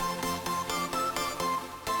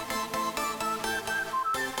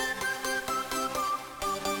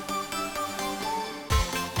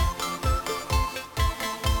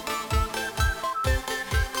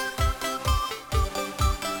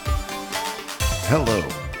Hello,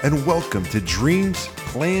 and welcome to Dreams,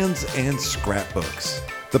 Plans, and Scrapbooks,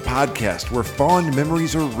 the podcast where fond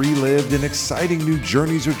memories are relived and exciting new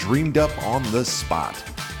journeys are dreamed up on the spot.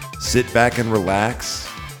 Sit back and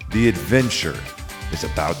relax. The adventure is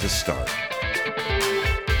about to start.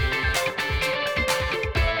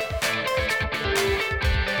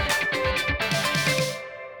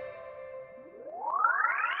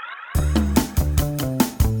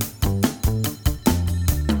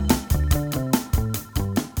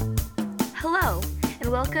 Hello,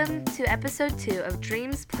 and welcome to episode 2 of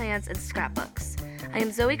Dreams, Plans, and Scrapbooks. I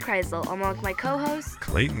am Zoe Kreisel, along with my co-host,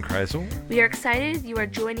 Clayton Kreisel. We are excited you are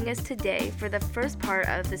joining us today for the first part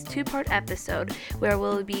of this 2-part episode where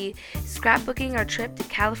we'll be scrapbooking our trip to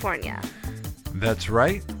California. That's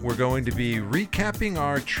right. We're going to be recapping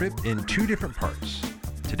our trip in 2 different parts.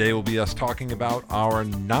 Today will be us talking about our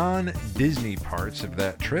non-Disney parts of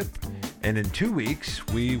that trip, and in 2 weeks,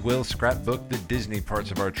 we will scrapbook the Disney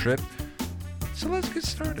parts of our trip. So let's get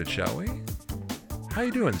started, shall we? How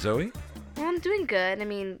you doing, Zoe? Well, I'm doing good.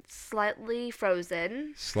 Slightly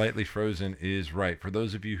frozen. Slightly frozen is right. For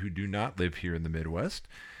those of you who do not live here in the Midwest,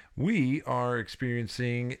 we are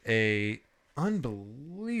experiencing a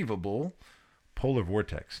unbelievable polar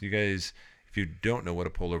vortex. You guys, if you don't know what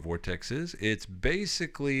a polar vortex is, it's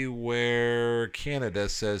basically where Canada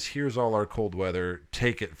says, here's all our cold weather,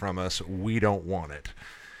 take it from us, we don't want it.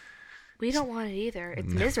 We don't want it either.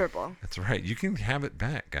 It's miserable. That's right. You can have it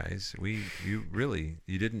back, guys. You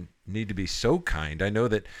didn't need to be so kind. I know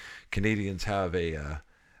that Canadians have a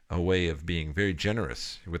way of being very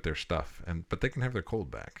generous with their stuff, but they can have their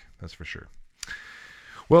cold back. That's for sure.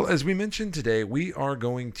 Well, as we mentioned today, we are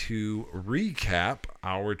going to recap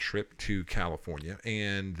our trip to California,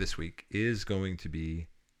 and this week is going to be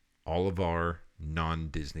all of our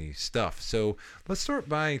non-Disney stuff. So let's start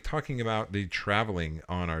by talking about the traveling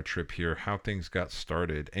on our trip here, how things got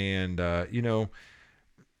started. And, one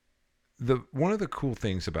of the cool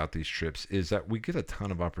things about these trips is that we get a ton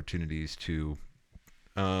of opportunities to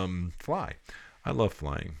fly. I love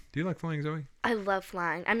flying. Do you like flying, Zoe? I love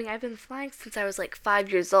flying. I've been flying since I was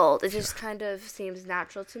 5 years old. It just kind of seems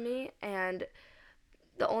natural to me. And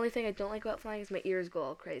the only thing I don't like about flying is my ears go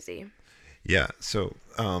all crazy. Yeah. So,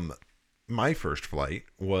 my first flight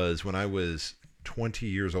was when I was 20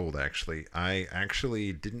 years old, actually. I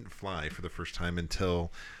actually didn't fly for the first time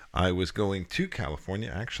until I was going to California.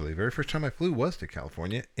 Actually, the very first time I flew was to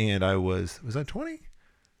California. And was I 20?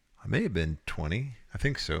 I may have been 20. I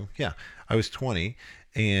think so. Yeah, I was 20.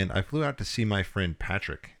 And I flew out to see my friend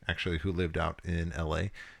Patrick, actually, who lived out in LA.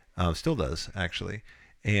 Still does, actually.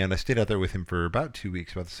 And I stayed out there with him for about 2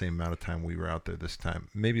 weeks, about the same amount of time we were out there this time.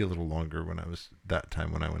 Maybe a little longer when I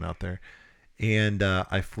went out there. And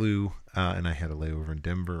I flew, and I had a layover in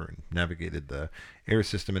Denver and navigated the air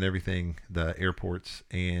system and everything, the airports.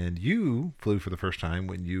 And you flew for the first time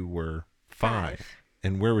when you were 5.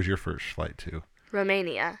 And where was your first flight to?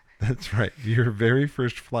 Romania. That's right. Your very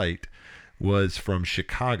first flight was from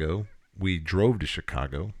Chicago. We drove to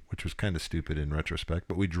Chicago, which was kind of stupid in retrospect,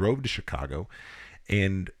 but we drove to Chicago.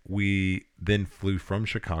 And we then flew from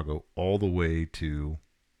Chicago all the way to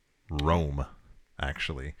Rome,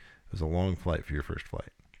 actually. It was a long flight for your first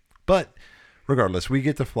flight. But regardless, we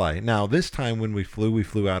get to fly. Now, this time when we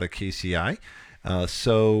flew out of KCI.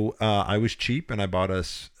 So I was cheap, and I bought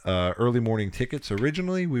us early morning tickets.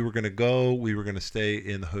 Originally, we were going to stay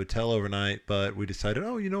in the hotel overnight, but we decided,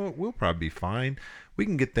 you know what, we'll probably be fine. We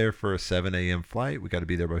can get there for a 7 a.m. flight. We got to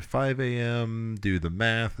be there by 5 a.m. Do the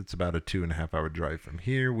math. It's about a 2.5-hour drive from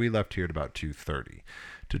here. We left here at about 2:30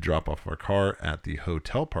 to drop off our car at the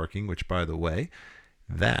hotel parking, which, by the way,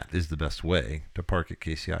 that is the best way to park at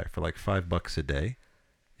KCI. For $5 a day,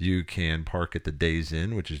 you can park at the Days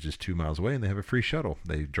Inn, which is just 2 miles away, and they have a free shuttle.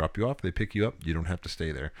 They drop you off, they pick you up. You don't have to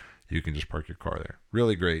stay there. You can just park your car there.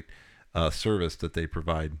 Really great service that they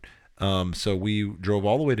provide. So we drove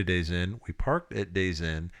all the way to Days Inn. We parked at Days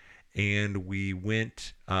Inn, and we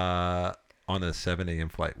went on a 7 a.m.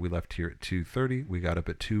 flight. We left here at 2:30. We got up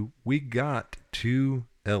at 2. We got to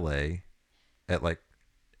L.A. at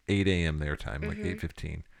 8 a.m. their time,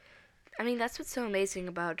 8:15. That's what's so amazing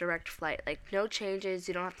about a direct flight. No changes.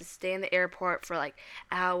 You don't have to stay in the airport for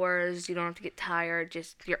hours. You don't have to get tired.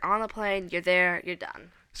 Just you're on the plane, you're there, you're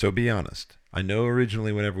done. So be honest. I know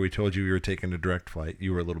originally whenever we told you we were taking a direct flight,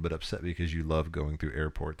 you were a little bit upset because you love going through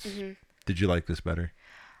airports. Mm-hmm. Did you like this better?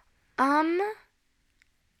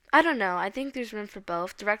 I don't know. I think there's room for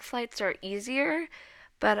both. Direct flights are easier,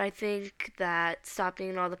 but I think that stopping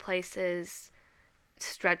in all the places,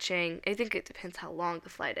 stretching, I think it depends how long the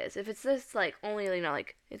flight is. If it's this only, I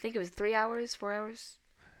think it was 3 hours, 4 hours.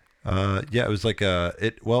 Yeah, it was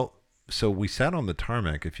so we sat on the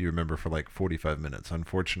tarmac, if you remember, for like 45 minutes.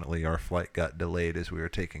 Unfortunately, our flight got delayed as we were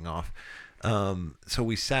taking off. So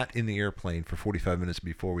we sat in the airplane for 45 minutes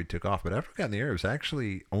before we took off. But after we got in the air, it was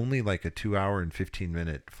actually only like a 2 hour and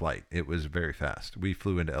 15-minute flight. It was very fast. We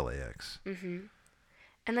flew into LAX. Mhm.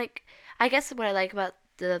 And like, I guess what I like about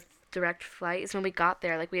the direct flight is when we got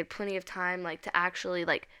there, like we had plenty of time, like to actually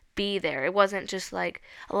like be there. It wasn't just like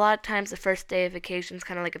a lot of times the first day of vacation is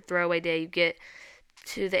kind of like a throwaway day. You get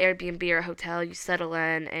to the Airbnb or hotel, you settle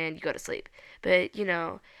in, and you go to sleep. But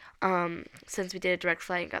since we did a direct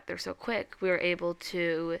flight and got there so quick, we were able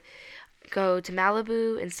to go to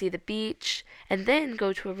Malibu and see the beach, and then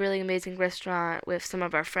go to a really amazing restaurant with some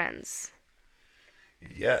of our friends.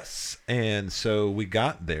 Yes. And so we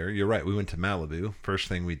got there. You're right. We went to Malibu. First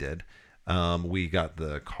thing we did. We got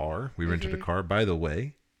the car. We rented a Mhm. car. By the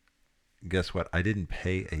way, guess what? I didn't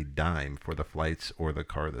pay a dime for the flights or the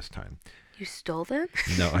car this time. You stole them?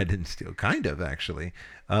 No, I didn't steal. Kind of, actually.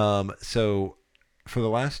 So for the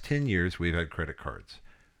last 10 years, we've had credit cards.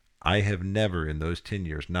 I have never, in those 10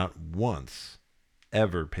 years, not once,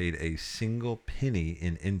 ever paid a single penny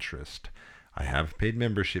in interest. I have paid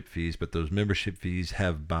membership fees, but those membership fees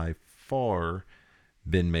have by far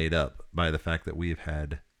been made up by the fact that we have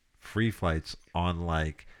had free flights on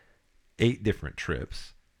like 8 different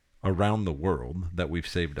trips around the world that we've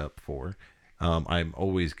saved up for. I'm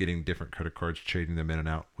always getting different credit cards, trading them in and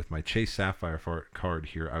out. With my Chase Sapphire card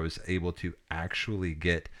here, I was able to actually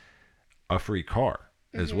get a free car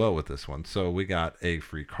as Mhm. well with this one. So we got a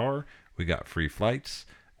free car, we got free flights.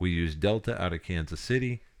 We used Delta out of Kansas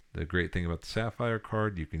City. The great thing about the Sapphire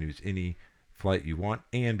card, you can use any flight you want.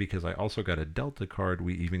 And because I also got a Delta card,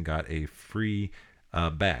 we even got a free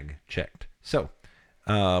bag checked. So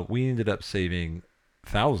we ended up saving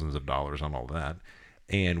thousands of dollars on all that.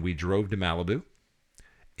 And we drove to Malibu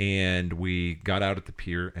and we got out at the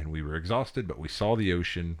pier and we were exhausted, but we saw the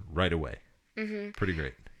ocean right away. Mhm. Pretty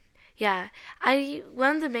great. Yeah, I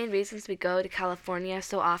one of the main reasons we go to California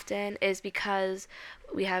so often is because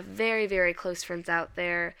we have very, very close friends out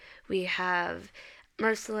there. We have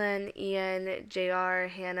Mercelin, Ian, JR,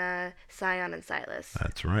 Hannah, Sion, and Silas.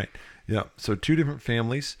 That's right. Yeah. So 2 different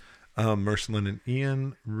families. Mercelin and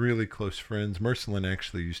Ian, really close friends. Mercelin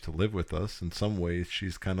actually used to live with us. In some ways,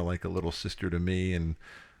 she's kind of like a little sister to me, and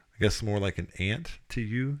I guess more like an aunt to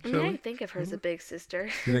you, I mean, I Zoe. think of her as a You big sister.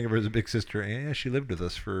 think of her as a big sister? Yeah, she lived with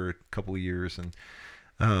us for a couple of years, and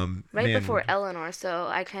Right man, before Eleanor, so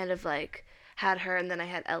I kind of like had her and then I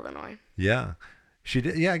had Eleanor. yeah, she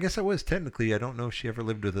did. Yeah, I guess I was technically. I don't know if she ever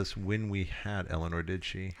lived with us when we had Eleanor. Did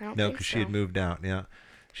she? I don't No, think because she had so. moved out. Yeah,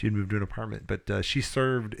 she had moved to an apartment. But she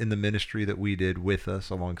served in the ministry that we did with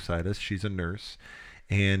us, alongside us. She's a nurse,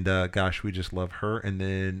 and gosh, we just love her. And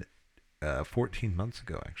then 14 months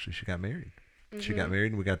ago, actually, she got married. She got Mhm.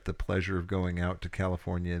 married, and we got the pleasure of going out to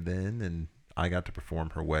California then, and I got to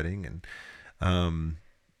perform her wedding, and um,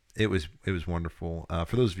 it was wonderful.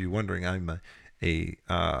 For those of you wondering, I'm a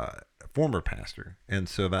former pastor, and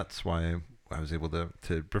so that's why I was able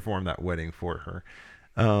to perform that wedding for her.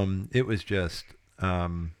 It was just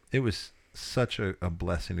it was such a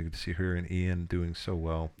blessing to get to see her and Ian doing so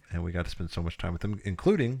well, and we got to spend so much time with them,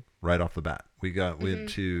 including right off the bat. Went Mhm.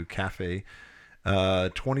 to Cafe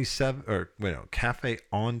 27 or wait no Cafe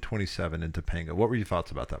on 27 in Topanga. What were your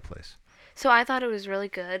thoughts about that place? So I thought it was really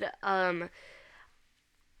good.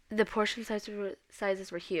 The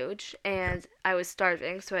sizes were huge, and I was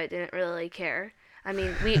starving, so I didn't really care. I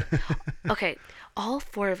mean, we okay, all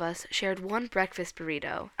four of us shared one breakfast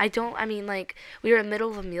burrito. I mean, like, we were in the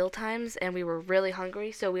middle of meal times and we were really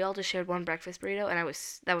hungry, so we all just shared one breakfast burrito, and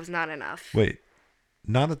that was not enough. Wait,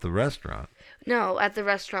 not at the restaurant. No, at the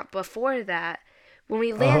restaurant before that, when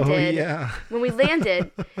we Oh landed, yeah. when we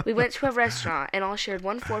landed, we went to a restaurant and all shared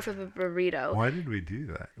one fourth of a burrito. Why did we do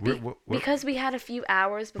that? Because we had a few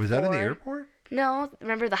hours Was that in the before. airport? No,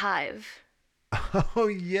 remember the Hive? Oh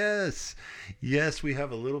yes, yes. We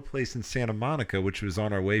have a little place in Santa Monica, which was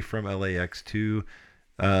on our way from LAX to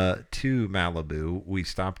Malibu. We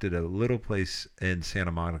stopped at a little place in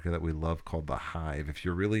Santa Monica that we love called the Hive. If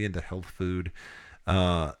you're really into health food,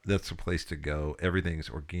 that's the place to go. Everything's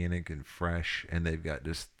organic and fresh, and they've got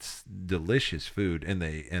just delicious food, and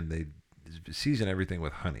they season everything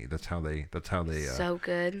with honey. That's how they. So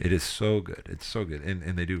good. It is so good. It's so good,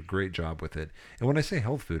 and they do a great job with it. And when I say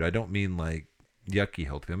health food, I don't mean like yucky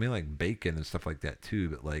health food. I mean like bacon and stuff like that too.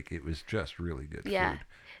 But like it was just really good Yeah, food,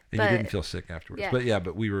 and you didn't but feel sick afterwards. yeah. But yeah,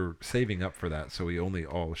 but we were saving up for that, so we only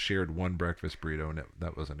all shared one breakfast burrito, and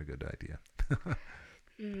that wasn't a good idea.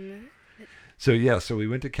 Mm, So yeah, so we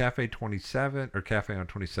went to Cafe 27 or Cafe on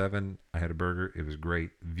 27. I had a burger. It was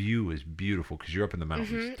great. View is beautiful because you're up in the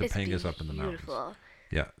mountains. It's Topanga's up in the mountains. beautiful.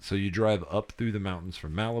 Yeah, so you drive up through the mountains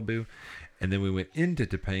from Malibu, and then we went into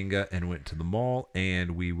Topanga and went to the mall,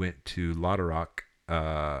 and we went to Lotterock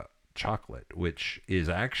Chocolate, which is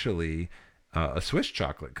actually a Swiss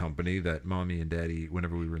chocolate company that mommy and daddy,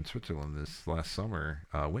 whenever we were in Switzerland this last summer,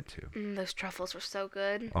 went to. Those truffles were so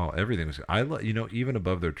good. Oh, everything was. Even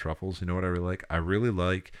above their truffles, you know what I really like? I really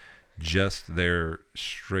like just their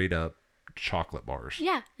straight up chocolate bars.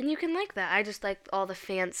 Yeah, and you can like that. I just like all the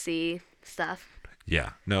fancy stuff.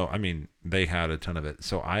 Yeah, no, I mean they had a ton of it.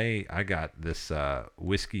 So I got this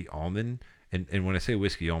whiskey almond, and when I say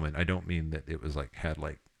whiskey almond, I don't mean that it was like had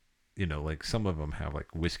like like some of them have like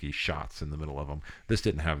whiskey shots in the middle of them. This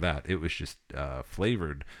didn't have that. It was just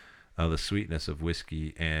flavored, the sweetness of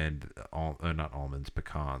whiskey and not almonds,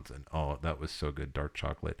 pecans, and oh, that was so good. Dark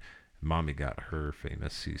chocolate. Mommy got her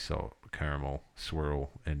famous sea salt caramel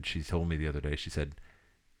swirl, and she told me the other day. She said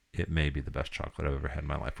it may be the best chocolate I've ever had in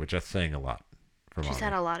my life, which that's saying a lot for She's mommy.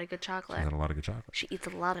 had a lot of good She's chocolate. had a lot of good chocolate. She eats a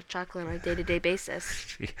lot of chocolate on a day-to-day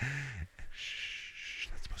basis. Shh,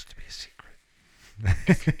 that's supposed to be a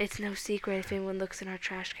secret. It's no secret if anyone looks in our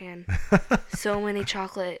trash can. So many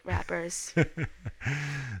chocolate wrappers.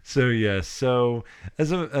 So yes, so as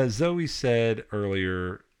Zoe said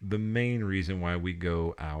earlier, the main reason why we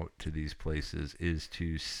go out to these places is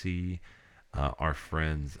to see our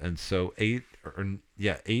friends, and so 8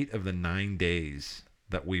 of the 9 days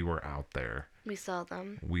that we were out there, We saw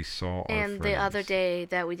them. we saw our And friends. the other day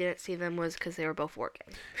that we didn't see them was because they were both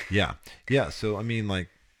working. Yeah, yeah. So I mean, like,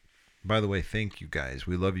 by the way, thank you guys.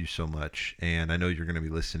 We love you so much. And I know you're going to be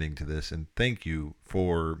listening to this. And thank you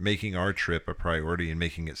for making our trip a priority and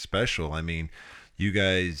making it special. I mean, you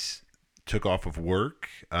guys took off of work.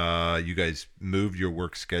 You guys moved your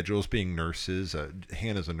work schedules, being nurses.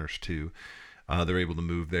 Hannah's a nurse too. They're able to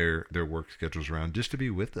move their work schedules around just to be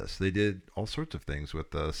with us. They did all sorts of things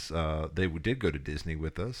with us. They did go to Disney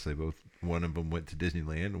with us. One of them went to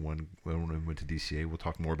Disneyland, and one of them went to DCA. We'll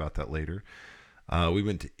talk more about that later. We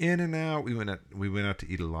went to In-N-Out. We went out to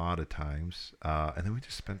eat a lot of times, and then we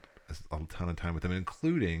just spent a ton of time with them,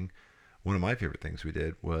 including one of my favorite things we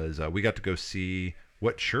did was we got to go see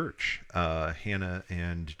what church Hannah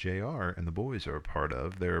and JR and the boys are a part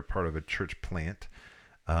of. They're part of a church plant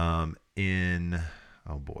in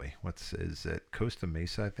oh boy, is it Costa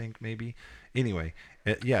Mesa? I think maybe. Anyway,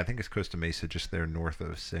 yeah, I think it's Costa Mesa, just there north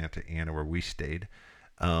of Santa Ana where we stayed,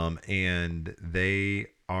 and they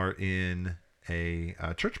are in a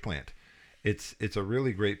church plant. It's a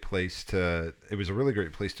really great place to. It was a really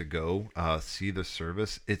great place to go see the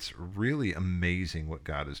service. It's really amazing what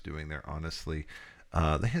God is doing there. Honestly,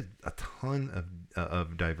 they had a ton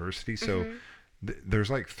of diversity. So there's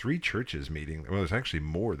like 3 churches meeting. Well, there's actually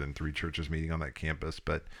more than 3 churches meeting on that campus.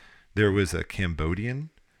 But there was a Cambodian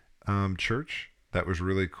church that was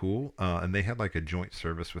really cool, and they had like a joint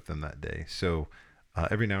service with them that day. So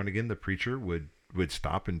every now and again, the preacher would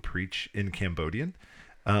stop and preach in Cambodian,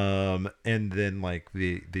 and then like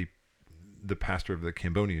the pastor of the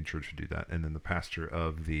Cambodian church would do that, and then the pastor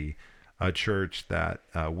of the church that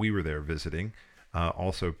we were there visiting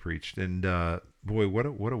also preached. And boy, what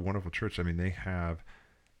a wonderful church! I mean, they have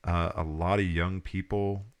a lot of young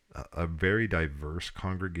people, a very diverse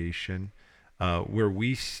congregation. Where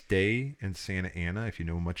we stay in Santa Ana, if you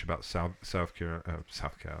know much about Southern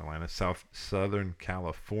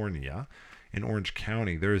California, in Orange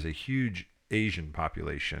County, there is a huge Asian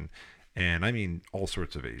population, and I mean all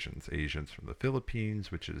sorts of Asians from the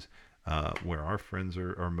Philippines, which is where our friends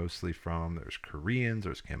are mostly from. There's Koreans,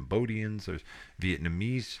 there's Cambodians, there's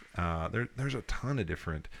Vietnamese. There's a ton of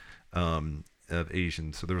different of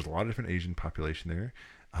Asians. So there was a lot of different Asian population there.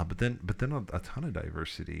 But then a ton of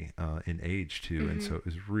diversity in age too, and so it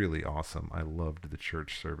was really awesome. I loved the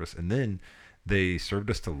church service, and then they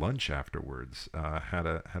served us to lunch afterwards. Had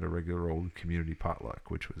a regular old community potluck,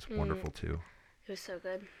 which was wonderful too. It was so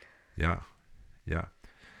good. Yeah, yeah.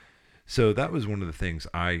 So that was one of the things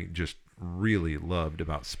I just really loved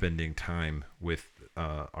about spending time with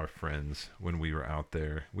our friends when we were out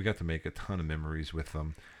there. We got to make a ton of memories with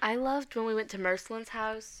them. I loved when we went to Mercelin's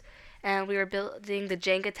house and we were building the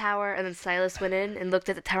Jenga tower, and then Silas went in and looked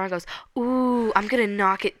at the tower and goes, "Ooh, I'm gonna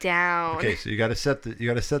knock it down." Okay, so you got to set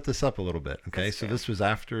this up a little bit. Okay, That's so true. this was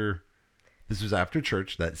after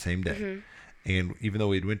church that same day, and even though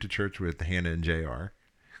we went to church with Hannah and Jr.,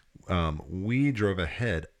 we drove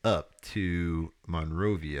ahead up to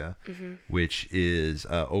Monrovia, which is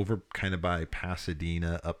over kind of by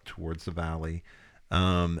Pasadena, up towards the valley,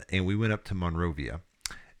 and we went up to Monrovia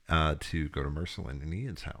to go to Mercelin and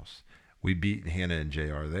Ian's house. we beat Hannah and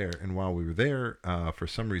JR there. And while we were there, for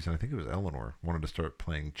some reason, I think it was Eleanor wanted to start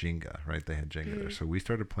playing Jenga, right? They had Jenga there. Mhm. So we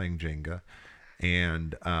started playing Jenga.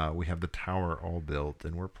 And we have the tower all built,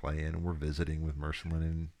 and we're playing, and we're visiting with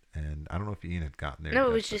Mercelin, and I don't know if Ian had gotten there No, it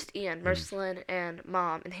yet, was but just Ian, it was. Mercelin, and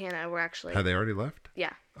Mom and Hannah were Had actually. they already left?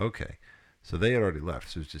 Yeah. Okay. So they had already left.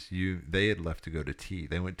 So it was just you. They had left to go to tea.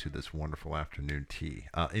 They went to this wonderful afternoon tea.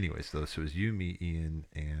 Anyways, though, so it was you, me, Ian,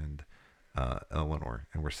 and Eleanor,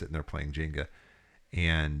 and we're sitting there playing Jenga.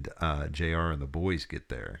 And JR and the boys get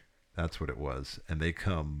there. That's what it was. And they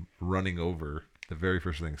come running over. The very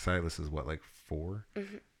first thing, Silas is what, like four? Mhm. I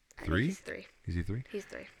think Three? he's three. Is he three? He's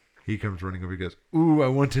three. He comes running over. He goes, "Ooh, I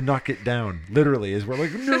want to knock it down." Literally, as we're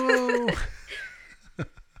like, "No!"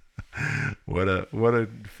 what a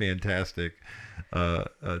fantastic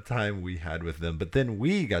time we had with them. But then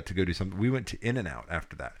we got to go do something. We went to In and Out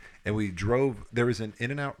after that, and we drove. There was an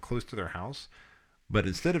In and Out close to their house, but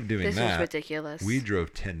instead of doing This was that, ridiculous. we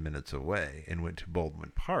drove 10 minutes away and went to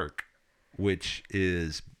Baldwin Park, which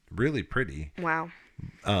is really pretty, Wow.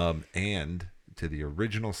 and to the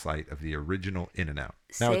original site of the original In and Out.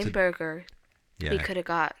 Now it's Same burger we yeah, could have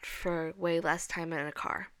got for way less time in a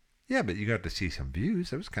car. yeah, but you got to see some views.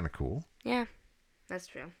 That was kind of cool. Yeah, that's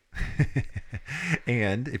true.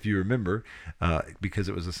 And if you remember, because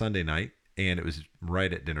it was a Sunday night and it was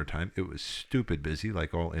right at dinner time, it was stupid busy,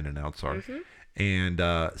 like all In and Outs are. Mhm.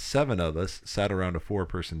 And seven of us sat around a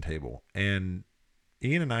four-person table. And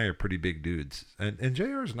Ian and I are pretty big dudes, and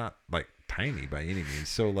JR is not like tiny by any means.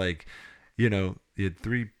 So like, you had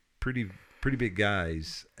three pretty big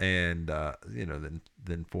guys, and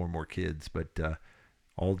then four more kids, but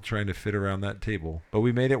all trying to fit around that table. But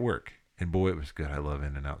we made it work, and boy, it was good. I love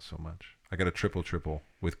In and Out so much. I got a triple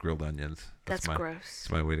with grilled onions. That's That's gross.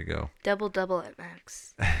 my way to go. Double at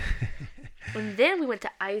max. And then we went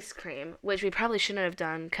to ice cream, which we probably shouldn't have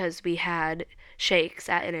done because we had shakes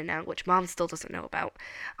at In and Out, which Mom still doesn't know about.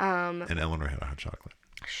 And Eleanor had a hot chocolate.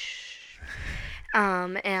 Shh.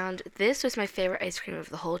 And this was my favorite ice cream of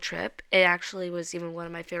the whole trip. It actually was even one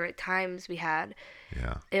of my favorite times we had.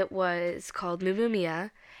 Yeah. It was called Moo Moo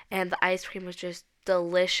Mia, and the ice cream was just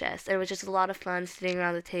delicious. It was just a lot of fun sitting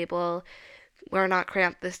around the table. We're not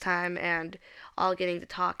cramped this time, and all getting to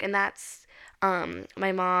talk. And that's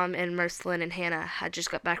my mom and Mercelin and Hannah had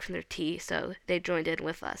just got back from their tea, so they joined in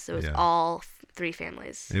with us. It was Yeah. all three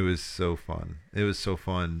families. It was so fun. It was so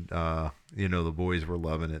fun. The boys were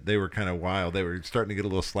loving it. They were kind of wild. They were starting to get a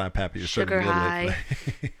little slap happy. It was starting to Sugar get a little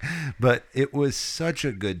late. But it was such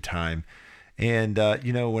a good time. And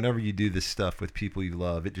whenever you do this stuff with people you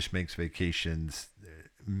love, it just makes vacations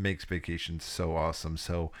so awesome.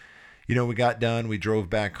 So, we got done. We drove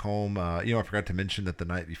back home. I forgot to mention that the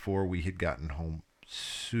night before we had gotten home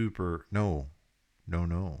super. No, no,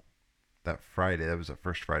 no. That Friday, that was the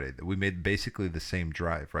first Friday. We made basically the same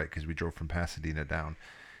drive, right? Because we drove from Pasadena down.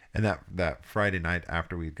 And that Friday night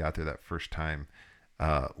after we got there that first time,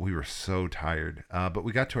 we were so tired. But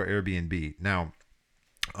we got to our Airbnb. Now,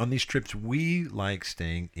 on these trips, we like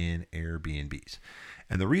staying in Airbnbs.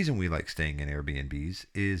 And the reason we like staying in Airbnbs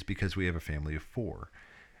is because we have a family of four.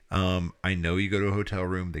 I know you go to a hotel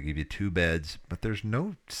room, they give you two beds, but there's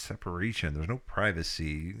no separation. There's no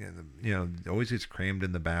privacy. It always gets crammed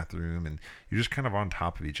in the bathroom, and you're just kind of on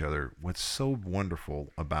top of each other. What's so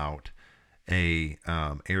wonderful about a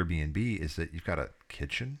Airbnb is that you've got a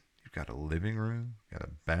kitchen, you've got a living room, you've got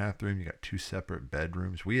a bathroom, you got two separate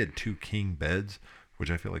bedrooms. We had two king beds,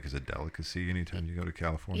 which I feel like is a delicacy anytime you go to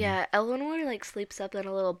California. Yeah, Eleanor sleeps up in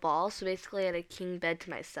a little ball, so basically I had a king bed to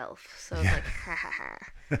myself. So it's Yeah. like ha ha ha.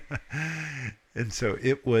 And so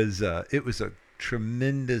it was a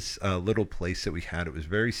tremendous little place that we had. It was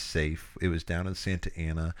very safe. It was down in Santa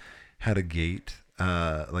Ana, had a gate,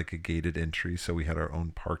 like a gated entry, so we had our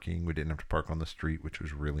own parking. We didn't have to park on the street, which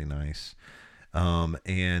was really nice.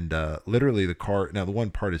 And literally the car. Now the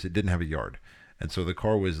one part is it didn't have a yard, and so the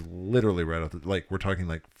car was literally right out like we're talking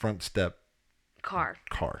like front step Car.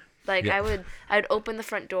 car. Like Yeah. I'd open the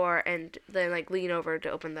front door and then lean over to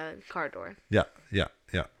open the car door. Yeah, yeah,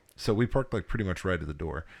 yeah. So we parked like pretty much right at the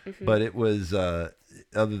door. Hmm. But it was other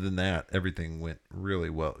than that, everything went really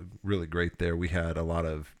well, really great there. We had a lot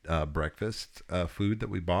of breakfast food that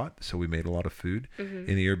we bought, so we made a lot of food Hmm.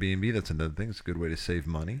 in the Airbnb. That's another thing. It's a good way to save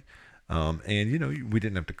money. And we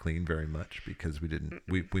didn't have to clean very much because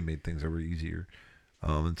we made things that were easier.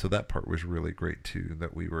 And so that part was really great too,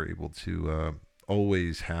 that we were able to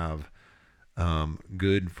always have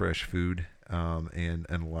good fresh food, and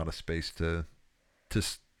a lot of space to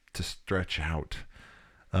to stretch out.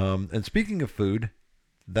 And speaking of food,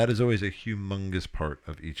 that is always a humongous part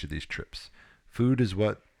of each of these trips. Food is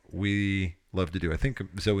what we love to do. I think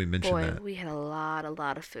Zoe mentioned Boy, that. we had a lot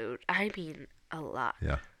of food. I mean, a lot.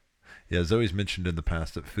 Yeah. Yeah, Zoe's mentioned in the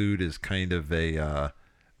past that food is kind of a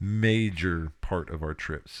major part of our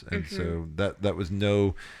trips, and Mhm. so that was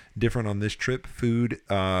no different on this trip. Food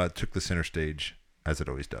took the center stage as it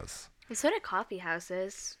always does. And so did coffee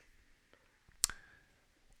houses.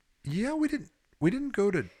 Yeah, we didn't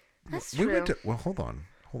go to That's we went true. to well hold on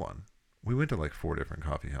we went to like four different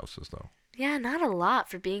coffee houses though. Yeah, not a lot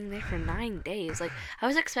for being there for 9 days. Like I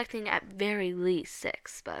was expecting at very least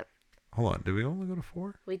 6, but Hold on, did we only go to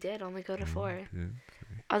four? we did only go to One, 4. two.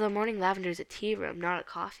 Although Morning Lavender is a tea room, not a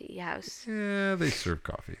coffee house. Yeah, they serve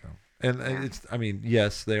coffee though. And Yeah. it's I mean,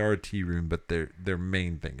 yes, they are a tea room, but their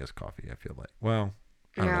main thing is coffee, I feel like. Well,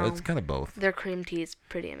 I don't know, it's No, kind of both. their cream tea is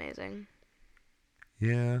pretty amazing.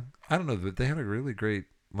 Yeah. I don't know, but they had a really great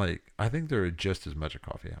like I think they're just as much a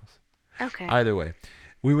coffee house. Okay. Either way,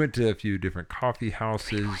 we went to a few different coffee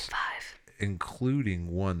houses, 3.5.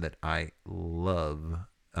 including one that I love.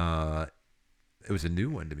 Uh it was a new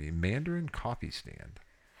one to me, Mandarin Coffee Stand.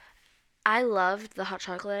 I loved the hot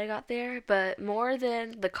chocolate I got there, but more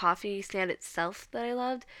than the coffee stand itself that I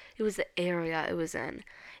loved, it was the area it was in.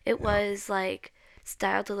 It Yeah. was like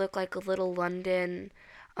styled to look like a little London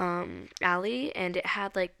alley, and it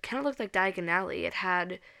had like kind of looked like Diagon Alley. It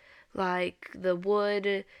had like the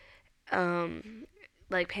wood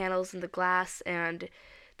like panels in the glass and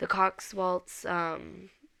the Coxwaltz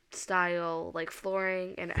style like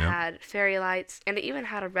flooring, and it Yeah. had fairy lights, and it even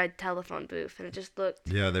had a red telephone booth, and it just looked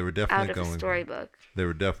Yeah, they were out definitely of a going storybook. They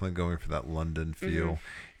were definitely going for that London Hmm. feel.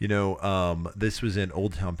 You know, this was in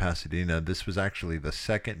Old Town Pasadena. This was actually the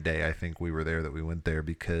second day I think we were there that we went there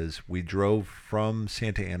because we drove from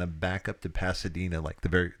Santa Ana back up to Pasadena like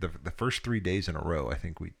the first 3 days in a row. I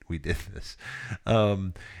think we did this.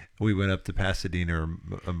 Um, we went up to Pasadena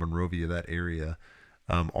or Monrovia, that area,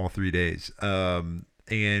 all 3 days.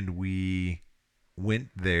 And we went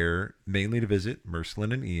there mainly to visit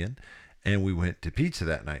Mercelin and Ian, and we went to pizza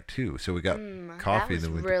that night too. So we got That coffee and was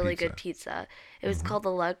then went to really good pizza. pizza. It was Hmm. called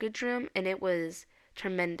the Luggage Room, and it was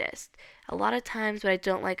tremendous. A lot of times, what I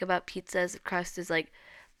don't like about pizza is the crust is like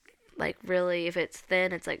really, if it's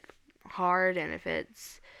thin, it's like hard, and if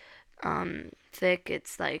it's thick,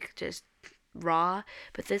 it's like just raw.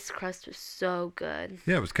 But this crust was so good.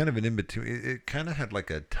 Yeah, it was kind of an in between. It kind of had like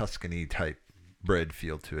a Tuscany type bread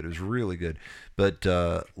feel to it. It was really good, but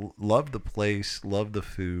loved the place, loved the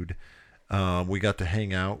food. We got to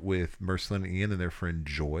hang out with Mercelin and Ian and their friend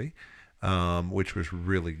Joy, which was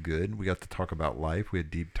really good. We got to talk about life. We had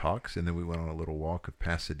deep talks, and then we went on a little walk of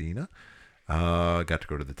Pasadena. Got to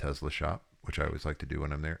go to the Tesla shop, which I always like to do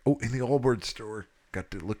when I'm there. Oh, in the Allbirds store. Got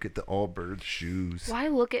to look at the Allbirds shoes. Why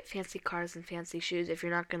look at fancy cars and fancy shoes if you're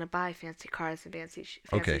not gonna buy fancy cars and fancy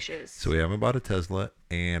Okay, shoes? so we haven't bought a Tesla,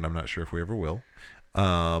 and I'm not sure if we ever will.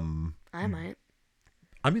 Um, I might.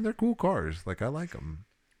 I mean, they're cool cars. Like I like them.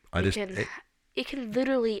 I You just can it can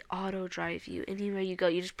literally auto drive you anywhere you go.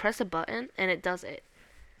 You just press a button and it does it.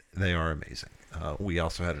 they are amazing. We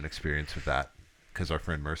also had an experience with that because our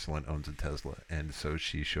friend Mercelin owns a Tesla, and so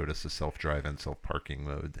she showed us the self-drive and self-parking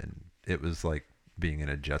mode, and it was like being in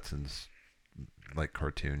a Jetsons like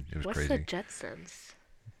cartoon. It was What's the crazy. Jetsons?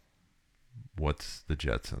 What's the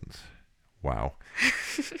Jetsons? Wow,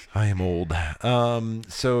 I am old.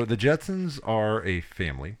 So the Jetsons are a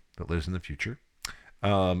family that lives in the future.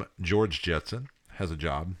 George Jetson has a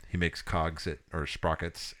job. He makes cogs or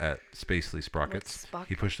sprockets at Spacely What's Sprockets.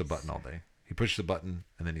 He pushed a Spockets? button all day. He pushes a button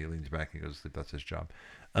and then he leans back and goes to sleep. That's his job.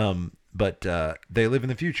 But they live in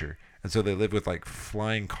the future, and so they live with like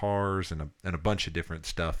flying cars and a bunch of different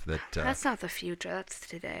stuff that. That's not the future. That's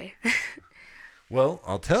today. Well,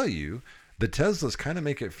 I'll tell you, the Teslas kind of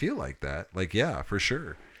make it feel like that. Like, yeah, for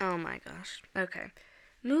sure. Oh my gosh. Okay.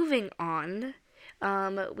 Moving on.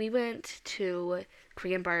 We went to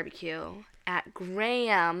Korean barbecue at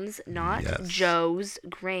Graham's, not Yes. Joe's.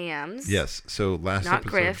 Graham's. Yes. So last Not episode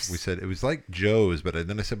Griff's. we said it was like Joe's, but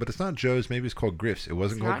then I said, but it's not Joe's. Maybe it's called Griff's. It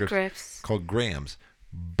wasn't It's called not Griff's. Griff's. It's called Graham's.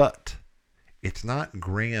 But it's not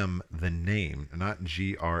Graham the name, not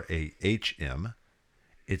Grahm.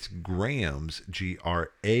 It's Graham's,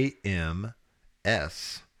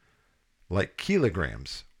 Grams, like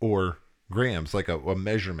kilograms or grams, like a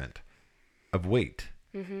measurement of weight.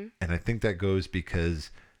 Mm-hmm. And I think that goes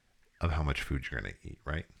because of how much food you're going to eat,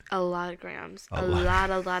 right? A lot of grams. A A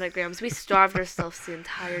lot. lot of grams. We starved ourselves the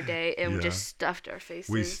entire day and we Yeah. just stuffed our We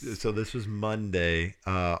faces. so this was Monday,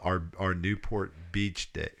 our Newport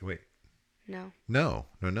Beach day. Wait, No. no.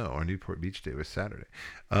 Our Newport Beach day was Saturday.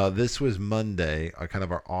 This was Monday, kind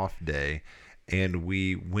of our off day, and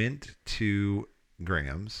we went to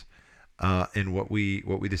Graham's. And what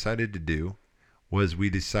we decided to do was we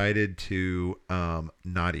decided to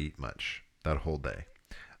not eat much that whole day.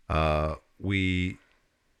 We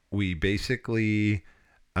basically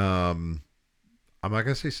I'm not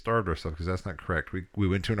gonna say starved ourselves because that's not correct. We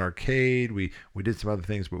went to an arcade. We did some other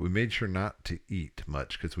things, but we made sure not to eat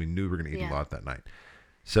much because we knew we were gonna eat a Yeah. lot that night.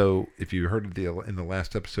 So if you heard in the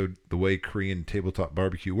last episode, the way Korean tabletop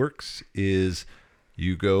barbecue works is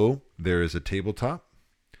you go, there is a tabletop.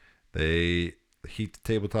 They heat the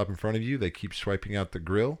tabletop in front of you. They keep swiping out the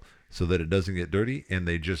grill so that it doesn't get dirty, and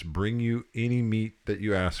they just bring you any meat that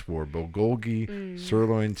you ask for: bulgogi, Mm.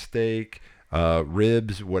 sirloin steak,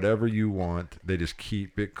 ribs, whatever you want. They just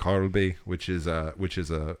keep it kalbe, which is a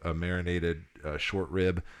marinated short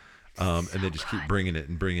rib, So and they just keep good. bringing it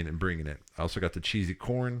and bringing it and bringing it. I also got the cheesy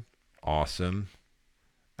corn, awesome,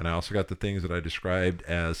 and I also got the things that I described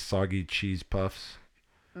as soggy cheese puffs.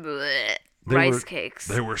 Blech. They Rice were cakes.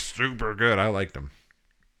 they were super good. I liked them.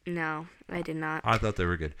 No, I did not. I thought they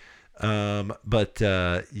were good. But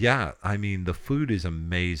yeah, I mean the food is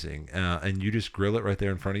amazing, and you just grill it right there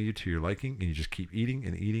in front of you to your liking, and you just keep eating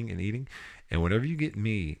and eating and eating. And whenever you get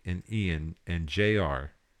me and Ian and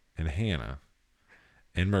Jr. and Hannah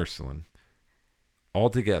and Mercelin all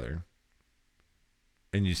together,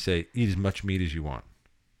 and you say eat as much meat as you want,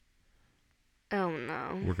 Oh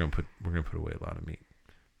no. we're gonna put away a lot of meat,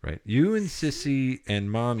 right? You and Sissy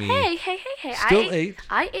and Mommy Hey. still ate.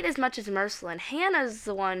 I ate as much as Mercelin. Hannah's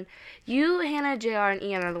the one. You, Hannah, JR, and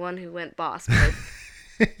Ian are the one who went boss mode.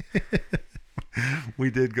 We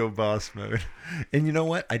did go boss mode, and you know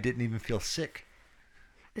what? I didn't even feel sick.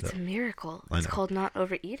 It's a miracle. I It's know. called not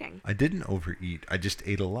overeating. I didn't overeat. I just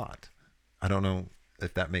ate a lot. I don't know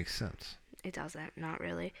if that makes sense. It doesn't. Not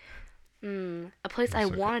really. A place I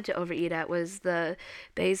That's okay. wanted to overeat at was the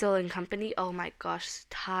Basil and Company. Oh my gosh,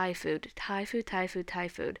 Thai food. Thai food, Thai food, Thai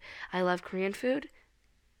food. I love Korean food.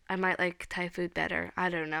 I might like Thai food better. I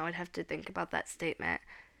don't know. I'd have to think about that statement.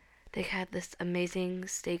 They had this amazing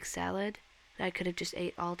steak salad that I could have just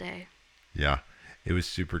ate all day. Yeah, it was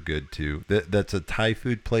super good too. That's a Thai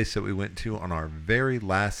food place that we went to on our very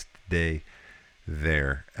last day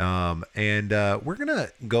there. And we're going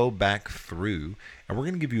to go back through and we're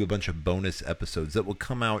going to give you a bunch of bonus episodes that will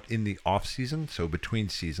come out in the off season. So between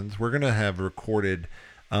seasons, we're going to have recorded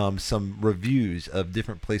some reviews of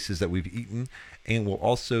different places that we've eaten. And we'll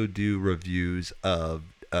also do reviews of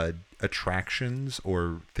attractions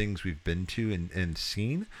or things we've been to and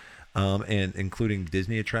seen. And including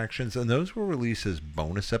Disney attractions, and those will release as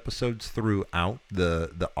bonus episodes throughout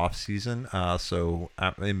the off season. So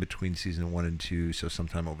in between season 1 and 2, so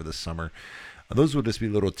sometime over the summer, those will just be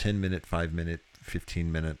little 10-minute, 5-minute,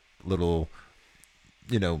 15-minute little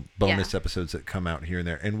bonus episodes that come out here and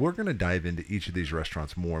there. And we're going to dive into each of these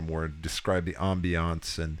restaurants more and more, describe the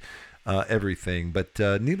ambiance and everything. But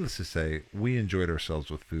needless to say, we enjoyed ourselves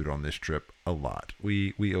with food on this trip a lot.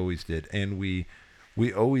 We always did, and we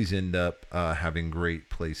always end up having great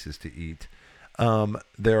places to eat.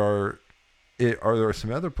 There are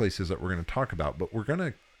some other places that we're going to talk about, but we're going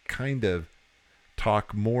to kind of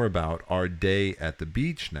talk more about our day at the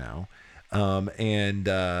beach now. And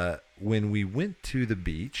when we went to the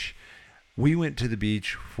beach, we went to the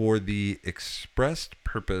beach for the expressed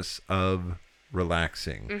purpose of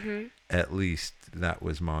relaxing. Mm-hmm. At least that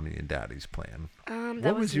was Mommy and Daddy's plan. That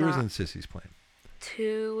What was yours not and Sissy's plan?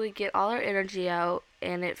 to get all our energy out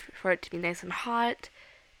and for it to be nice and hot.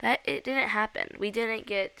 That it didn't happen. We didn't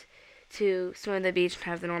get to swim on the beach and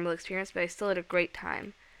have the normal experience, but I still had a great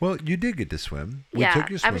time. Well, you did get to swim. We Yeah, took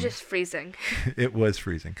you I swimming. was just freezing. It was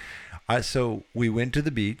freezing. So we went to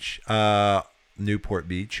the beach, Newport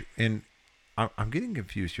Beach, and I'm getting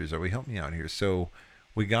confused here. Zoe, help me out here. So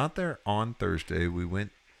we got there on Thursday. We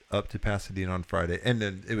went up to Pasadena on Friday, and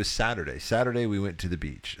then it was Saturday. Saturday we went to the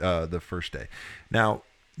beach, the first day. Now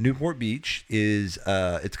Newport Beach is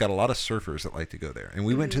it's got a lot of surfers that like to go there, and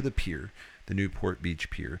we went to the pier, the Newport Beach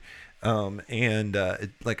Pier,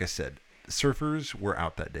 like I said, surfers were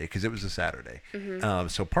out that day because it was a Saturday.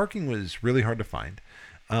 So parking was really hard to find.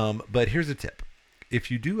 But here's a tip. If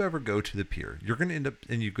you do ever go to the pier, you're going to end up,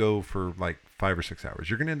 and you go for like 5 or 6 hours,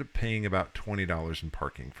 you're going to end up paying about $20 in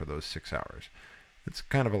parking for those 6 hours. It's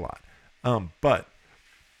kind of a lot. But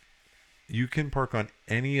you can park on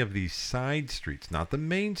any of these side streets, not the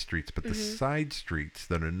main streets, but the side streets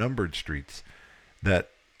that are numbered streets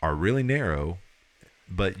that are really narrow,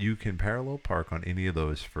 but you can parallel park on any of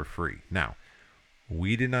those for free. Now,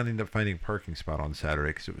 we did not end up finding a parking spot on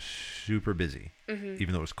Saturday because it was super busy,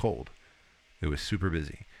 even though it was cold. It was super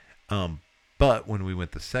busy. But when we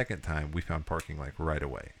went the second time, we found parking like right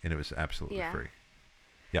away, and it was absolutely free.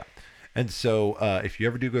 Yeah. And so, if you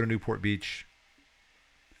ever do go to Newport Beach,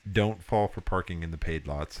 don't fall for parking in the paid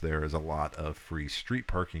lots. There is a lot of free street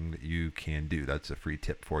parking that you can do. That's a free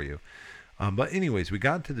tip for you. But anyways, we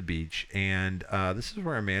got to the beach, and this is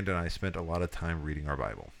where Amanda and I spent a lot of time reading our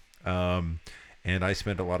Bible. And I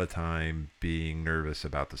spent a lot of time being nervous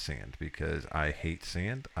about the sand because I hate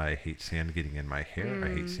sand. I hate sand getting in my hair. I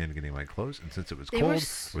hate sand getting in my clothes. And since it was cold, I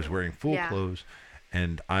was wearing full clothes,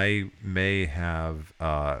 and I may have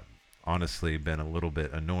honestly been a little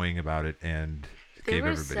bit annoying about it and there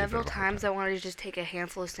were several times I wanted to just take a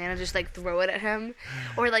handful of sand and just like throw it at him,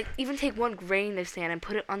 or like even take one grain of sand and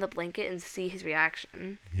put it on the blanket and see his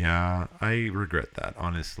reaction. Yeah, I regret that.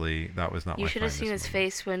 Honestly, that was not my You should have seen his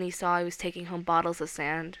face when he saw I was taking home bottles of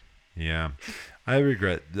sand. Yeah, I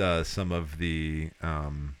regret some of the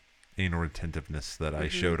anal retentiveness that I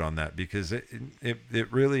showed on that because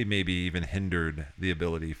it really maybe even hindered the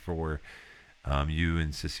ability for you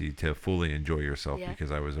and Sissy to fully enjoy yourself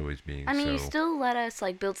because I was always being. I mean, you still let us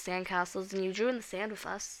like build sandcastles, and you drew in the sand with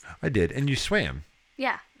us. I did, and you swam.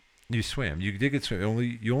 Yeah. You swam. You did get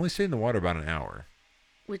swim. You only stayed in the water about an hour.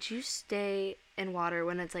 Would you stay in water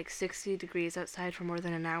when it's like 60 degrees outside for more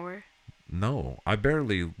than an hour? No, I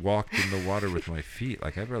barely walked in the water with my feet.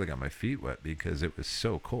 Like I barely got my feet wet because it was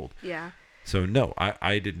so cold. Yeah. So no,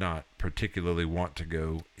 I did not particularly want to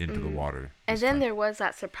go into the water. And then there was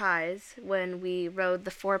that surprise when we rode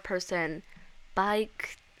the 4-person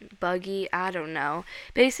bike, buggy, I don't know.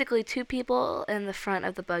 Basically, 2 people in the front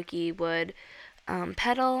of the buggy would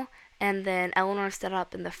pedal, and then Eleanor stood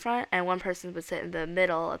up in the front, and one person would sit in the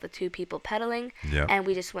middle of the 2 people pedaling. Yeah. And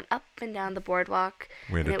we just went up and down the boardwalk.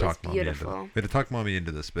 We had to talk Mommy into this. We had to talk Mommy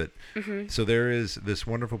into this, but so there is this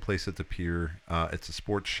wonderful place at the pier. It's a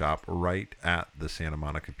sports shop right at the Santa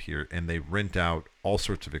Monica Pier, and they rent out all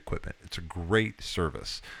sorts of equipment. It's a great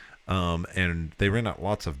service, and they rent out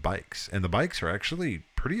lots of bikes, and the bikes are actually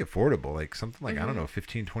pretty affordable. Like something like I don't know,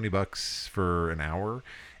 $15-$20 for an hour,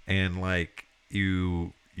 and like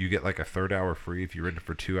you get like a third hour free if you rent it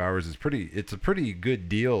for 2 hours. It's a pretty good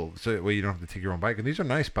deal. So you don't have to take your own bike. And these are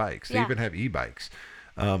nice bikes. They even have e-bikes,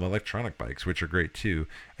 electronic bikes, which are great too.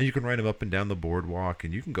 And you can ride them up and down the boardwalk,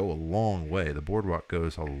 and you can go a long way. The boardwalk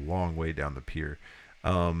goes a long way down the pier.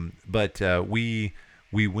 But we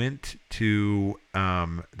went to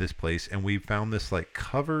this place, and we found this like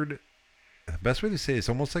covered. The best way to say it, it's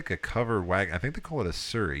almost like a covered wagon. I think they call it a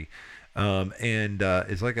surrey, and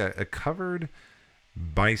it's like a covered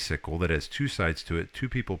bicycle that has 2 sides to it. 2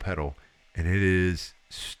 people pedal, and it is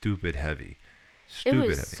stupid heavy. It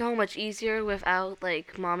was so much easier without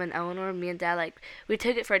like Mom and Eleanor. Me and Dad, like we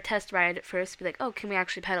took it for a test ride at first, be like, oh, can we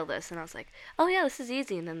actually pedal this? And I was like, oh yeah, this is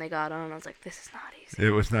easy. And then they got on, and I was like, this is not easy.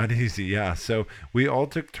 It was not easy, yeah. So we all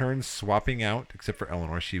took turns swapping out, except for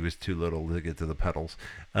Eleanor. She was too little to get to the pedals.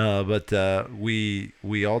 But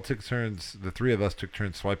we all took turns. The 3 of us took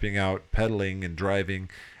turns swiping out, pedaling and driving.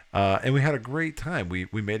 And we had a great time.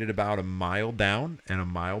 We made it about a mile down and a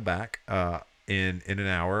mile back in an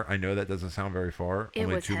hour. I know that doesn't sound very far,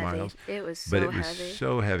 only 2 miles. It was so but it was heavy.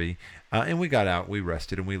 so heavy. And we got out, we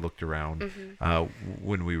rested, and we looked around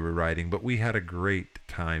when we were riding. But we had a great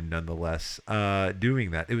time nonetheless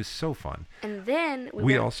doing that. It was so fun. And then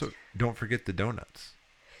we also, don't forget the donuts.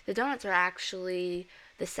 The donuts are actually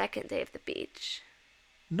the second day of the beach.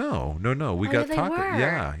 No. We got taco. Were.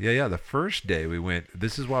 Yeah. The first day we went,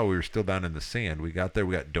 this is while we were still down in the sand. We got there,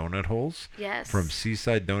 we got donut holes from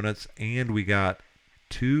Seaside Donuts, and we got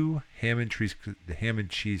 2 ham and cheese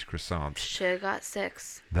croissants. Should have got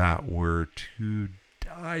 6. That were to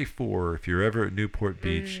die for. If you're ever at Newport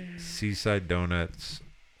Beach, Seaside Donuts.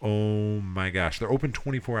 Oh my gosh, they're open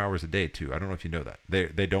 24 hours a day too. I don't know if you know that.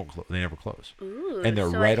 They don't they never close. Ooh, and they're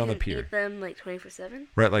so right I on the can pier. Eat them like 24/7.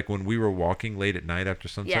 Right, like when we were walking late at night after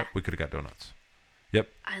sunset, we could have got donuts. Yep.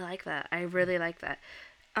 I like that. I really like that.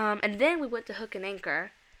 And then we went to Hook and Anchor,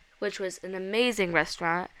 which was an amazing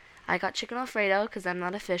restaurant. I got chicken Alfredo because I'm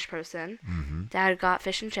not a fish person. Dad got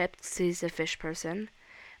fish and chips because he's a fish person.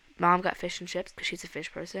 Mom got fish and chips because she's a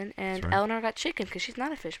fish person, and Eleanor got chicken because she's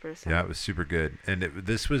not a fish person. Yeah, it was super good. And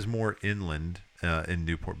this was more inland in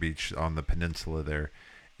Newport Beach on the peninsula there,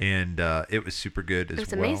 and it was super good as well. It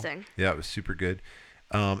was amazing. Yeah, it was super good.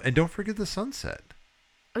 And don't forget the sunset.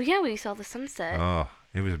 Oh yeah, we saw the sunset. Oh,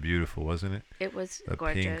 it was beautiful, wasn't it? It was the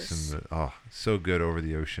gorgeous. Pinks and so good over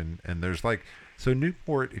the ocean. And there's so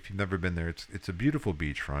Newport, if you've never been there, it's a beautiful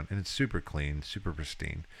beachfront, and it's super clean, super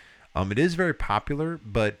pristine. It is very popular,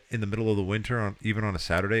 but in the middle of the winter, even on a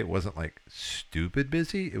Saturday, it wasn't like stupid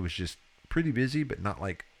busy. It was just pretty busy, but not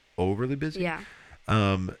like overly busy. Yeah.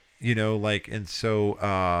 And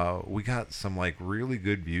so we got some like really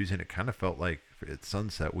good views, and it kind of felt like at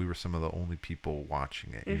sunset, we were some of the only people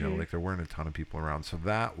watching it. You know, Mhm. like there weren't a ton of people around, so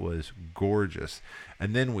that was gorgeous.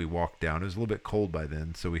 And then we walked down. It was a little bit cold by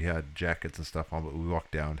then, so we had jackets and stuff on, but we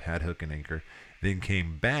walked down, had hook and anchor, then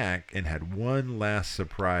came back and had one last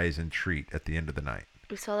surprise and treat at the end of the night.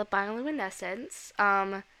 We saw the bioluminescence.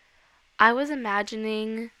 I was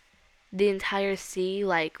imagining the entire sea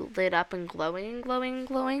like lit up and glowing and glowing and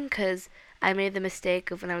glowing because I made the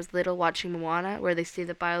mistake of when I was little watching Moana where they see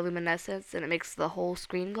the bioluminescence and it makes the whole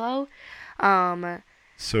screen glow. Um,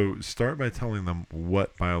 So start by telling them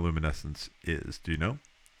what bioluminescence is. Do you know?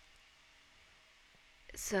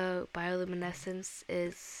 so bioluminescence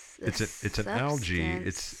is the It's an algae.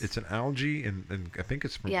 substance. It's an algae, and I think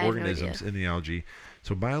it's from Yeah, I have no idea. organisms in the algae.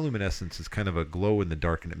 So bioluminescence is kind of a glow in the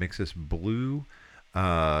dark, and it makes this blue,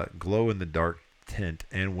 glow in the dark tint.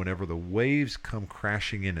 And whenever the waves come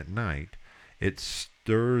crashing in at night, it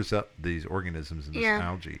stirs up these organisms in this Yeah.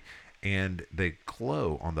 algae, and they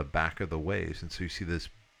glow on the back of the waves. And so you see this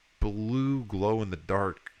blue glow in the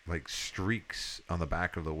dark like streaks on the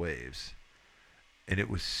back of the waves, and it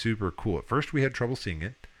was super cool. At first we had trouble seeing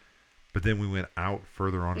it, but then we went out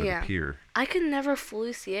further onto the Yeah. pier. I could never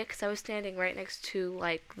fully see it because I was standing right next to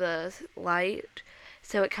like the light,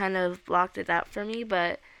 so it kind of blocked it out for me.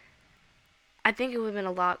 But I think it would have been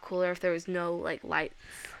a lot cooler if there was no like light.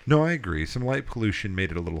 No, I agree. Some light pollution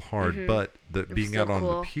made it a little hard, Mhm. but the It was being still out on the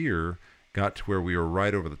cool. pier got to where we were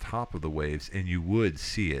right over the top of the waves, and you would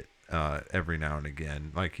see it every now and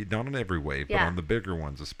again. Like not on every wave, but Yeah. on the bigger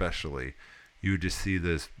ones especially. You would just see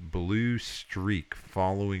this blue streak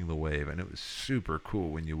following the wave, and it was super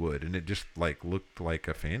cool when you would, and it just like looked like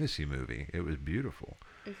a fantasy movie. It was beautiful.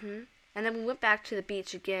 Mhm. And then we went back to the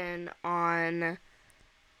beach again on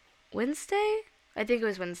Wednesday. I think it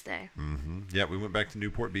was Wednesday. Yeah, we went back to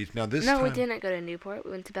Newport Beach. Now this No, time, we didn't go to Newport.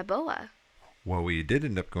 We went to Balboa. well, we did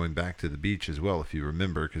end up going back to the beach as well, if you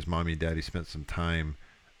remember, because Mommy and Daddy spent some time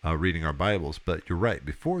reading our Bibles. But you're right.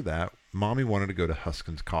 Before that, Mommy wanted to go to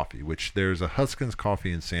Huskin's Coffee, which there's a Huskin's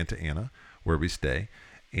Coffee in Santa Ana where we stay,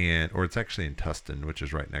 or it's actually in Tustin, which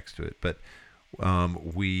is right next to it. But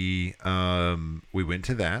we went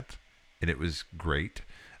to that, and it was great.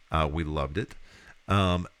 We loved it.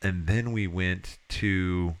 And then we went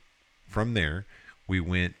to, from there, we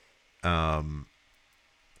went.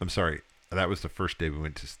 I'm sorry, that was the first day we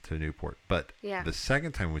went to Newport. But Yeah. the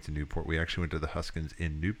second time we went to Newport, we actually went to the Huskins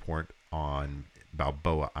in Newport on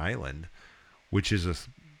Balboa Island, which is a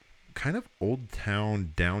kind of old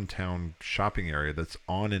town, downtown shopping area that's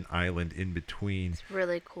on an island It's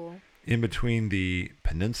really cool. in between the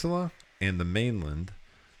peninsula and the mainland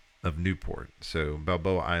of Newport. So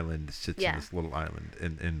Balboa Island sits in Yeah. this little island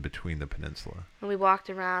in between the peninsula. And we walked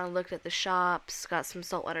around and looked at the shops, got some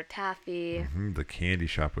saltwater taffy. The candy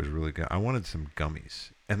shop was really good. I wanted some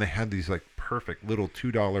gummies, and they had these like perfect little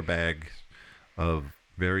 $2 bags of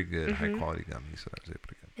very good high quality gummies that I was able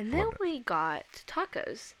to get. And then Loved it. we got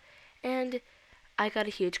tacos. And I got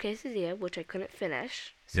a huge quesadilla, which I couldn't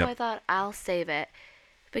finish. So Yep. I thought I'll save it.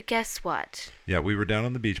 But guess what? Yeah, we were down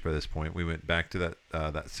on the beach by this point. We went back to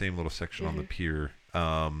that same little section on the pier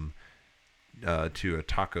to a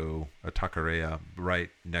taqueria right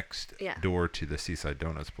next Yeah. door to the Seaside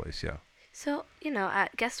Donuts place. Yeah. So,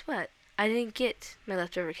 guess what? I didn't get my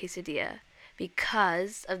leftover quesadilla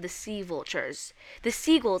because of the sea vultures. The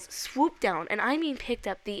seagulls swooped down and I mean picked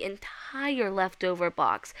up the entire leftover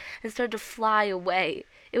box and started to fly away.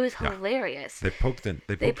 It was Yeah. hilarious. They poked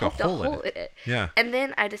They poked a hole in it. it. Yeah. And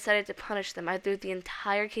then I decided to punish them. I threw the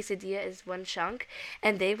entire quesadilla as one chunk,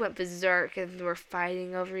 and they went berserk and were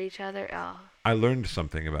fighting over each other. Oh, I learned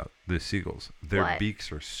something about the seagulls. Their What? beaks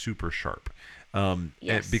are super sharp.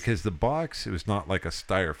 Yes. Because the box, it was not like a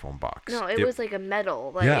styrofoam box. no, it was like a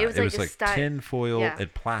metal. Like yeah, it was like a tin foil Yeah.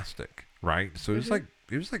 and plastic, right? So it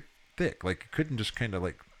was like thick. Like you couldn't just kind of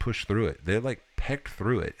like push through it. They like pecked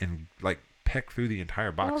through it and like pecked through the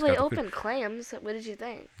entire box. Well, got they the food. opened clams. What did you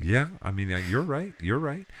think? Yeah, I mean, you're right. You're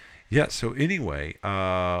right. Yeah. So anyway,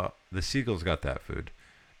 the seagulls got that food,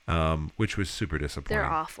 which was super disappointing. They're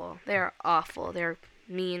awful. They're awful. They're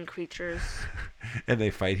mean creatures. And they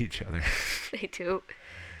fight each other. They do.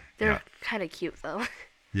 They're Yeah. kind of cute though.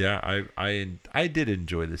 Yeah, I did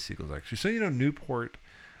enjoy the seagulls actually. So Newport,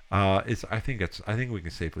 I think we can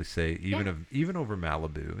safely say even over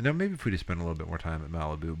Malibu. Now maybe if we just spend a little bit more time at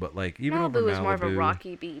Malibu, but like even over Malibu is Malibu, more of a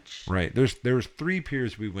rocky beach. right? There was 3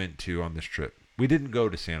 piers we went to on this trip. We didn't go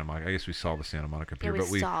to Santa Monica. I guess we saw the Santa Monica Yeah, Pier,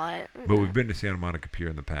 we saw it. but we've been to Santa Monica Pier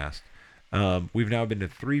in the past. We've now been to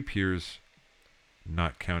 3 piers,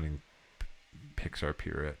 not counting Pixar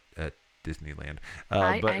Pier at Disneyland.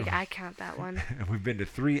 But I count that one. we've been to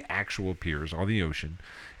 3 actual piers on the ocean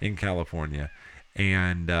in California,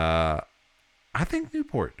 And I think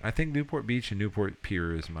Newport. I think Newport Beach and Newport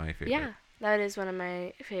Pier is my favorite. Yeah, that is one of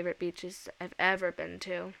my favorite beaches I've ever been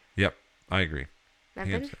to. Yep, I agree. I've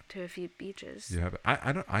Hands been down. to a few beaches. You have it.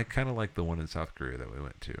 I don't. I kind of like the one in South Korea that we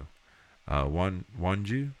went to.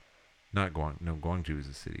 Wonju, not Guang. No, Gwangju is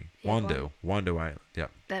a city. Yeah, Wando, Wando Island.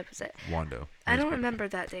 Yep, That was it. Wando. I That's don't my remember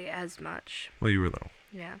that day as much. Well, you were little.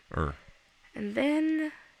 Yeah. Or And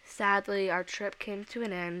then, sadly, our trip came to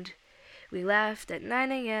an end. We left at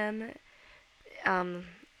 9 a.m.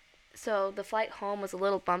 So the flight home was a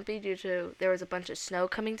little bumpy due to there was a bunch of snow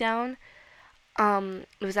coming down.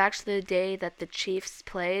 It was actually the day that the Chiefs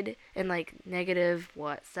played in like negative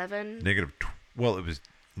what 7? negative. Well, it was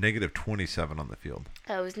negative 27 on the field.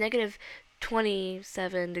 It was negative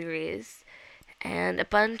 27 degrees, and a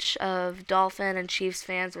bunch of Dolphin and Chiefs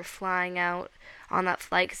fans were flying out on that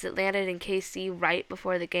flight because it landed in KC right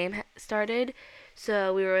before the game started.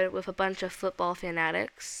 So we were with a bunch of football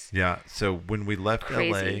fanatics. Yeah. So when we left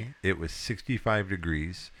Crazy. LA, it was 65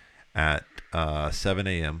 degrees at 7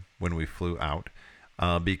 a.m. when we flew out.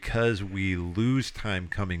 Because we lose time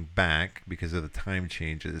coming back because of the time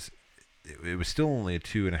changes, it was still only a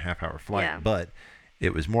 2.5 hour flight, Yeah. but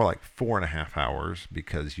it was more like 4.5 hours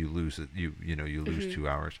because you lose it. You lose Mhm. 2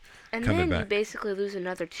 hours And coming then you back. basically lose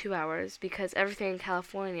another 2 hours because everything in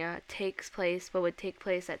California takes place, what would take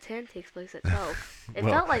place at 10 takes place at 12. It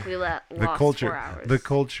Well, felt like we lost the culture, 4 hours. the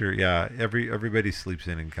culture, yeah. Everybody sleeps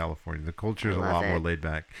in California. The culture is I a love lot more it. laid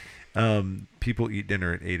back. People eat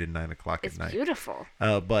dinner at 8 and 9 o'clock It's at night. beautiful.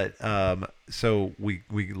 So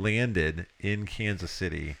we landed in Kansas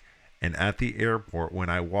City, and at the airport when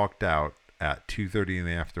I walked out at 2:30 in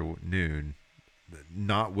the afternoon,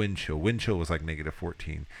 not wind chill. Wind chill was like negative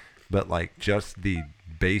 14, but like just the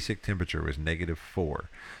basic temperature was negative 4.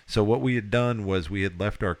 So what we had done was we had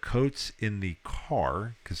left our coats in the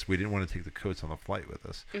car because we didn't want to take the coats on the flight with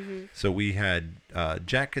us. Hmm. So we had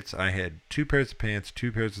jackets. I had 2 pairs of pants,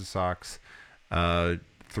 2 pairs of socks,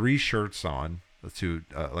 3 shirts on.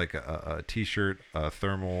 Like a t-shirt, a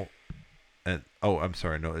thermal, and I'm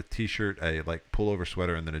sorry, no, a t-shirt, a like pullover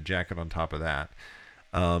sweater, and then a jacket on top of that,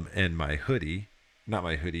 and my hoodie, not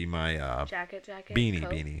my hoodie, my Jacket, beanie,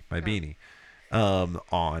 coat. my Oh. beanie,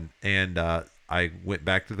 on, and I went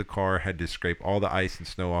back to the car, had to scrape all the ice and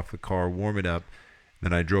snow off the car, warm it up.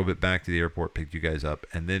 Then I drove it back to the airport, picked you guys up,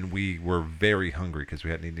 and then we were very hungry because we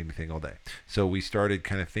hadn't eaten anything all day. So we started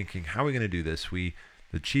kind of thinking, how are we going to do this?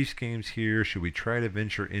 The Chiefs game's here. Should we try to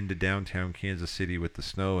venture into downtown Kansas City with the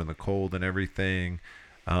snow and the cold and everything?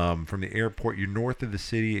 From the airport, you're north of the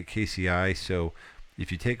city at KCI, so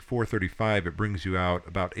if you take 435, it brings you out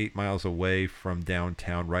about 8 miles away from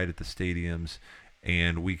downtown, right at the stadiums.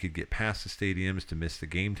 And we could get past the stadiums to miss the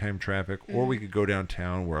game time traffic, or we could go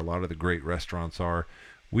downtown where a lot of the great restaurants are.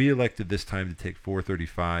 We elected this time to take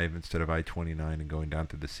 435 instead of I-29 and going down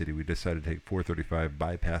to the city. We decided to take 435,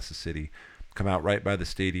 bypass the city, come out right by the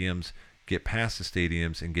stadiums, get past the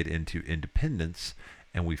stadiums, and get into Independence.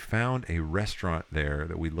 And we found a restaurant there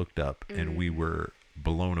that we looked up, and we were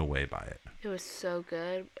blown away by it. It was so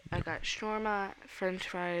good. I got shawarma, french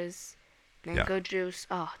fries, mango juice.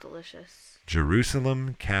 Oh, delicious.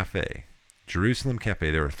 Jerusalem Cafe. Jerusalem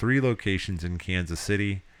Cafe. There are 3 locations in Kansas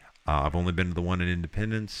City. I've only been to the one in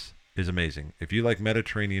Independence. It's amazing. If you like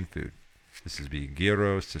Mediterranean food, this would be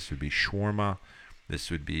gyros. This would be shawarma. This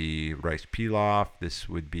would be rice pilaf. This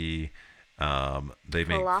would be they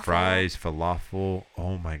make Falafel. fries, falafel.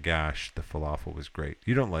 Oh my gosh, the falafel was great.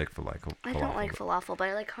 You don't like falafel? I don't like falafel, but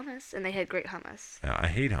I like hummus, and they had great hummus. I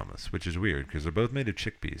hate hummus, which is weird because they're both made of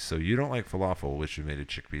chickpeas. So you don't like falafel, which is made of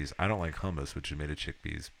chickpeas. I don't like hummus, which is made of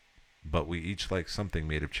chickpeas. But we each like something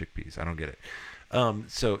made of chickpeas. I don't get it.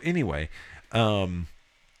 So anyway,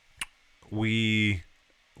 we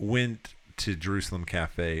went to Jerusalem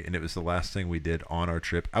Cafe, and it was the last thing we did on our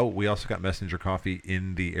trip. Oh, we also got Messenger Coffee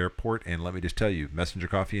in the airport, and let me just tell you, Messenger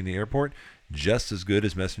Coffee in the airport, just as good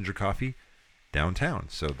as Messenger Coffee downtown.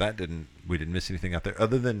 So we didn't miss anything out there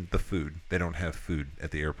other than the food. They don't have food at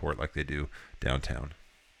the airport like they do downtown.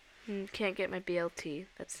 Can't get my BLT.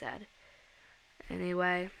 That's sad.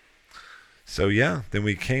 Anyway. So yeah, then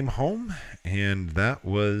we came home, and that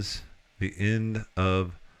was the end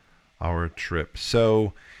of our trip.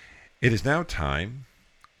 So it is now time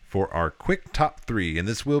for our quick top 3, and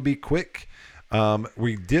this will be quick.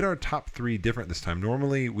 We did our top 3 different this time.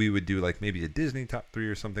 Normally we would do like maybe a Disney top 3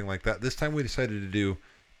 or something like that. This time we decided to do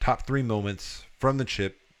top 3 moments from the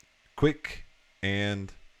trip, quick,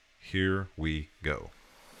 and here we go.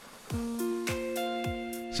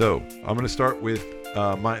 So I'm going to start with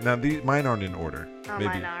mine. Now mine aren't in order. Oh, Maybe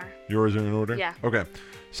mine are. yours are in order? Yeah. Okay.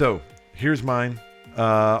 So here's mine.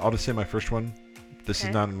 I'll just say my first one. This is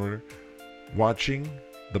Okay. not in order. Watching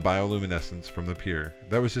the bioluminescence from the pier.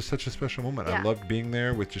 That was just such a special moment. I Yeah. loved being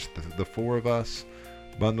there with just the four of us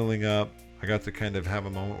bundling up. I got to kind of have a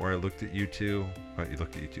moment where I looked at you two. You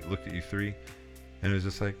looked at you two, looked at you three, and it was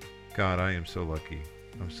just like, God, I am so lucky.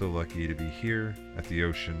 I'm so lucky to be here at the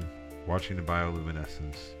ocean, watching the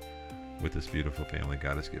bioluminescence with this beautiful family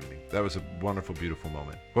God has given me. That was a wonderful, beautiful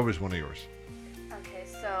moment. What was one of yours? Okay,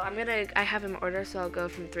 so I have them order, so I'll go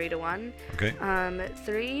from 3 to 1. Okay.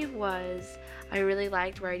 3 was, I really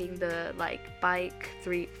liked riding the, like, bike,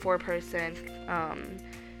 4-person,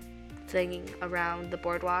 thing around the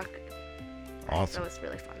boardwalk. Awesome. That was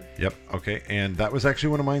really fun. Yep. Okay. And that was actually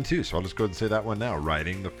one of mine too. So I'll just go ahead and say that one now.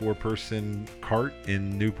 Riding the 4-person cart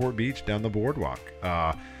in Newport Beach down the boardwalk.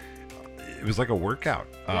 It was like a workout.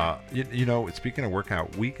 Yeah. Speaking of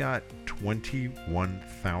workout, we got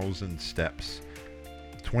 21,000 steps.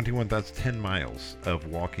 21,000, 10 miles of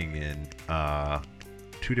walking in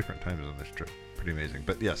 2 different times on this trip. Pretty amazing.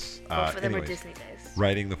 But yes. Both of them were Anyways, Disney days.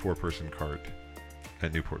 riding the 4-person cart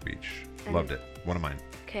at Newport Beach. And Loved it. One of mine.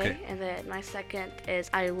 Okay, and then my second is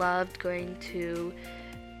I loved going to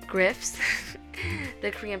Griff's, the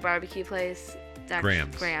Korean barbecue place.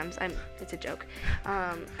 Graham's. It's a joke.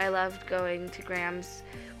 I loved going to Graham's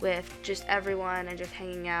with just everyone and just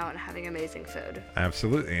hanging out and having amazing food.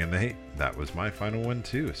 Absolutely, and that was my final one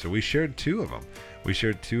too. So we shared 2 of them. We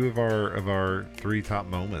shared 2 of our 3 top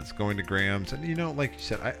moments. Going to Graham's, and like you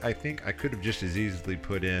said, I think I could have just as easily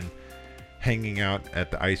put in hanging out at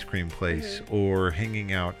the ice cream place or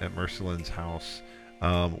hanging out at Mercelin's house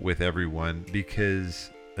with everyone, because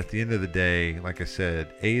at the end of the day, like I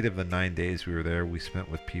said, 8 of the 9 days we were there, we spent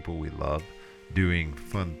with people we love, doing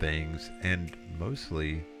fun things, and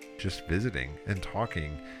mostly just visiting and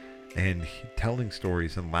talking and telling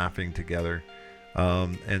stories and laughing together.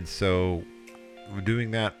 And so doing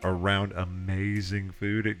that around amazing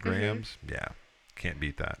food at Graham's, yeah, can't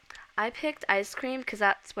beat that. I picked ice cream because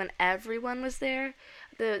that's when everyone was there.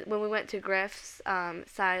 When we went to Griff's,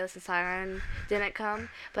 Silas and Siren didn't come,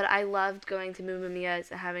 but I loved going to Moo Mia's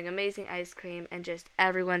and having amazing ice cream and just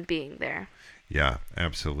everyone being there. Yeah,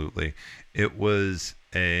 absolutely. It was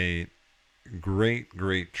a great,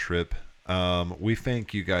 great trip. We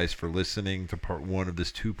thank you guys for listening to part 1 of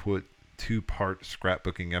this two-part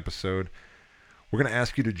scrapbooking episode. We're going to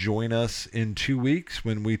ask you to join us in 2 weeks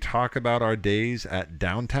when we talk about our days at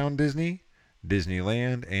Downtown Disney,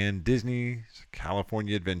 Disneyland, and Disney's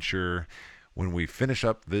California Adventure when we finish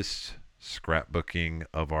up this scrapbooking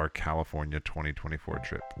of our California 2024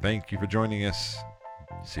 trip. Thank you for joining us.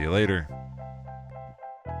 See you later.